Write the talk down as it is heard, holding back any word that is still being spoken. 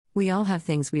We all have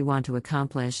things we want to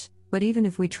accomplish, but even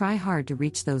if we try hard to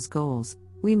reach those goals,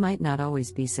 we might not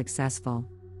always be successful.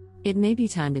 It may be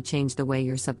time to change the way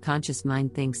your subconscious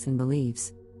mind thinks and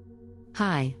believes.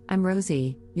 Hi, I'm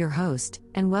Rosie, your host,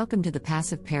 and welcome to the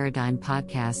Passive Paradigm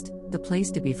Podcast, the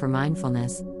place to be for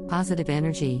mindfulness, positive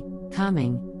energy,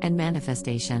 calming, and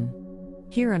manifestation.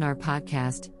 Here on our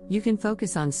podcast, you can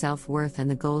focus on self-worth and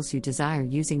the goals you desire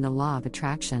using the law of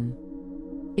attraction.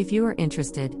 If you are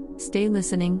interested, stay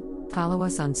listening, follow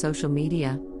us on social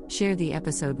media, share the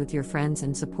episode with your friends,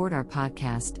 and support our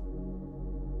podcast.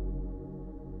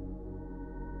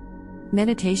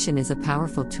 Meditation is a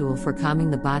powerful tool for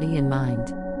calming the body and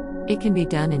mind. It can be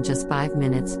done in just 5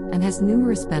 minutes and has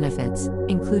numerous benefits,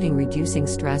 including reducing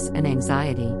stress and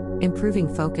anxiety,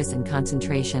 improving focus and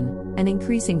concentration, and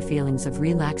increasing feelings of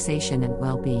relaxation and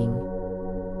well-being.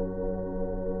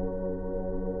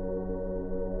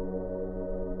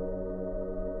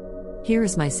 Here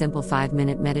is my simple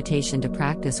 5-minute meditation to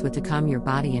practice with to calm your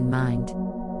body and mind.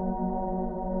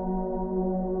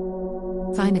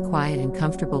 Find a quiet and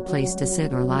comfortable place to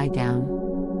sit or lie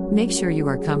down. Make sure you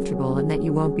are comfortable and that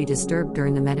you won't be disturbed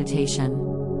during the meditation.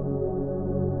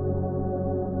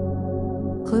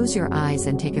 Close your eyes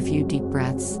and take a few deep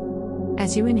breaths.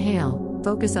 As you inhale,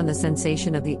 focus on the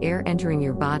sensation of the air entering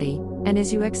your body, and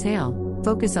as you exhale,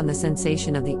 focus on the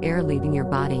sensation of the air leaving your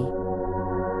body.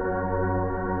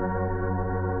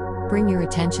 Bring your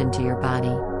attention to your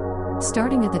body.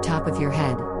 Starting at the top of your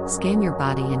head, scan your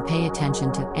body and pay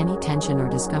attention to any tension or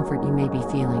discomfort you may be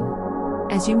feeling.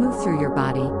 As you move through your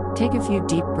body, take a few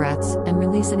deep breaths and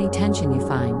release any tension you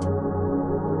find.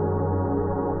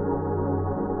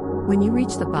 When you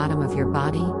reach the bottom of your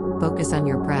body, focus on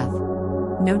your breath.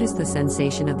 Notice the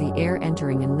sensation of the air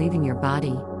entering and leaving your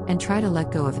body, and try to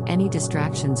let go of any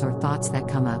distractions or thoughts that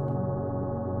come up.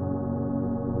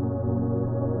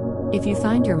 If you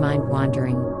find your mind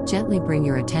wandering, gently bring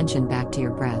your attention back to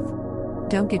your breath.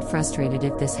 Don't get frustrated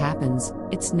if this happens,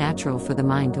 it's natural for the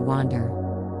mind to wander.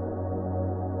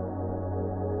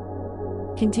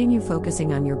 Continue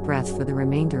focusing on your breath for the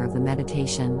remainder of the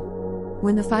meditation.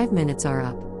 When the 5 minutes are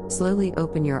up, slowly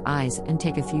open your eyes and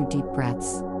take a few deep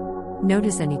breaths.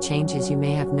 Notice any changes you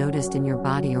may have noticed in your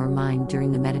body or mind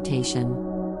during the meditation.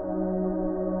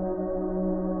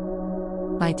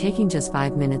 By taking just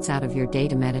 5 minutes out of your day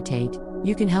to meditate,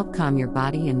 you can help calm your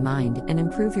body and mind and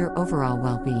improve your overall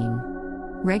well-being.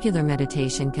 Regular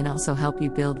meditation can also help you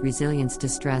build resilience to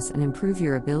stress and improve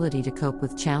your ability to cope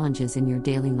with challenges in your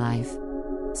daily life.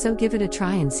 So give it a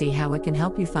try and see how it can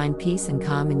help you find peace and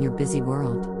calm in your busy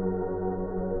world.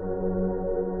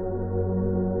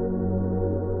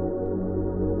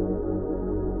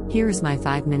 Here is my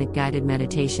 5-minute guided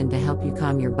meditation to help you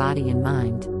calm your body and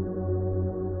mind.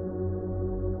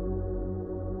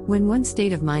 When one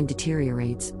state of mind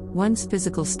deteriorates, one's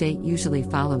physical state usually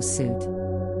follows suit.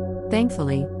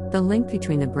 Thankfully, the link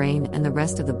between the brain and the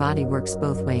rest of the body works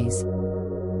both ways.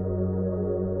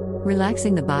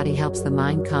 Relaxing the body helps the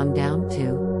mind calm down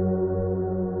too.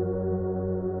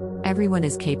 Everyone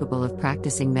is capable of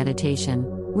practicing meditation,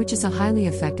 which is a highly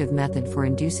effective method for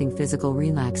inducing physical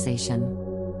relaxation.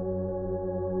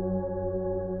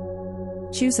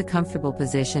 Choose a comfortable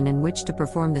position in which to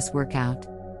perform this workout.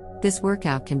 This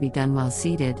workout can be done while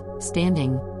seated,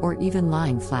 standing, or even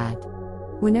lying flat.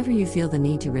 Whenever you feel the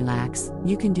need to relax,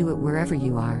 you can do it wherever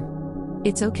you are.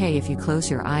 It's okay if you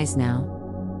close your eyes now.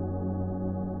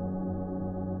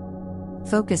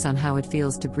 Focus on how it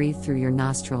feels to breathe through your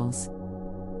nostrils.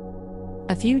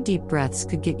 A few deep breaths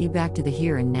could get you back to the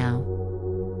here and now.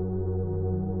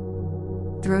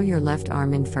 Throw your left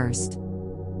arm in first.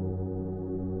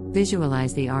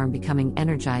 Visualize the arm becoming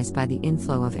energized by the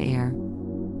inflow of air.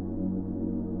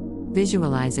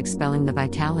 Visualize expelling the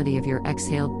vitality of your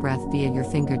exhaled breath via your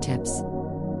fingertips.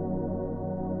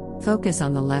 Focus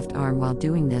on the left arm while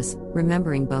doing this,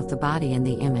 remembering both the body and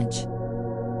the image.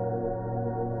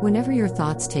 Whenever your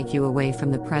thoughts take you away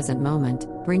from the present moment,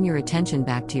 bring your attention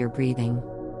back to your breathing.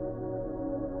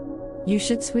 You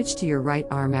should switch to your right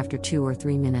arm after 2 or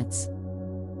 3 minutes.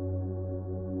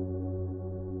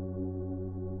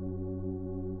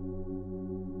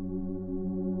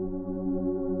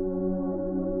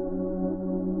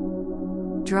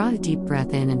 Draw a deep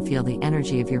breath in and feel the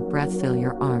energy of your breath fill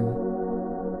your arm.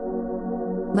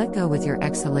 Let go with your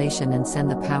exhalation and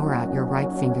send the power out your right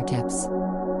fingertips.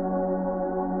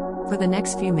 For the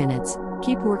next few minutes,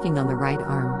 keep working on the right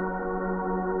arm.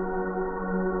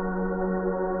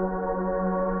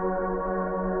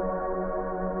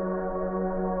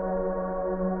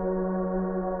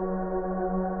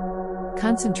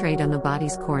 Concentrate on the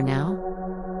body's core now.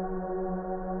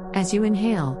 As you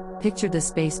inhale, Picture the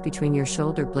space between your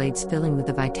shoulder blades filling with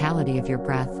the vitality of your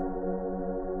breath.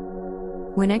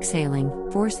 When exhaling,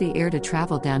 force the air to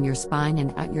travel down your spine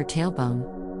and out your tailbone.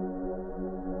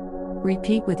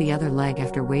 Repeat with the other leg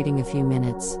after waiting a few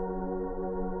minutes.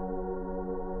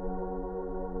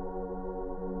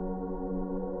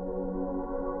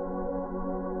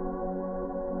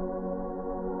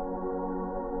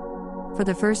 For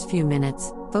the first few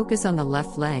minutes, focus on the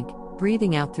left leg,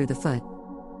 breathing out through the foot.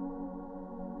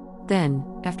 Then,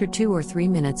 after 2 or 3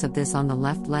 minutes of this on the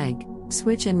left leg,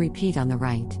 switch and repeat on the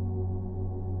right.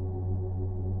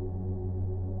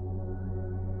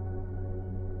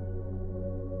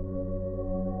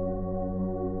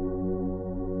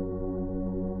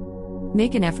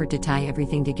 Make an effort to tie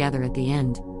everything together at the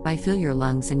end, fill your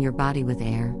lungs and your body with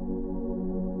air.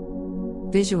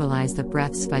 Visualize the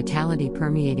breath's vitality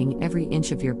permeating every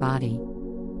inch of your body.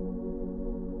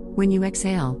 When you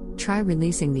exhale, try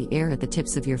releasing the air at the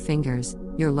tips of your fingers,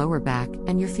 your lower back,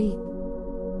 and your feet.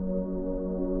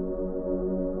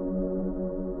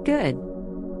 Good.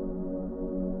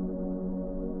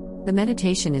 The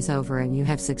meditation is over and you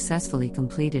have successfully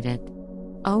completed it.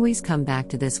 Always come back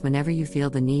to this whenever you feel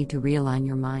the need to realign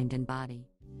your mind and body.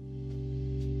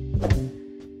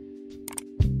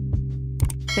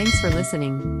 Thanks for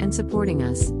listening and supporting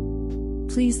us.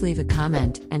 Please leave a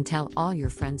comment and tell all your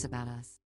friends about us.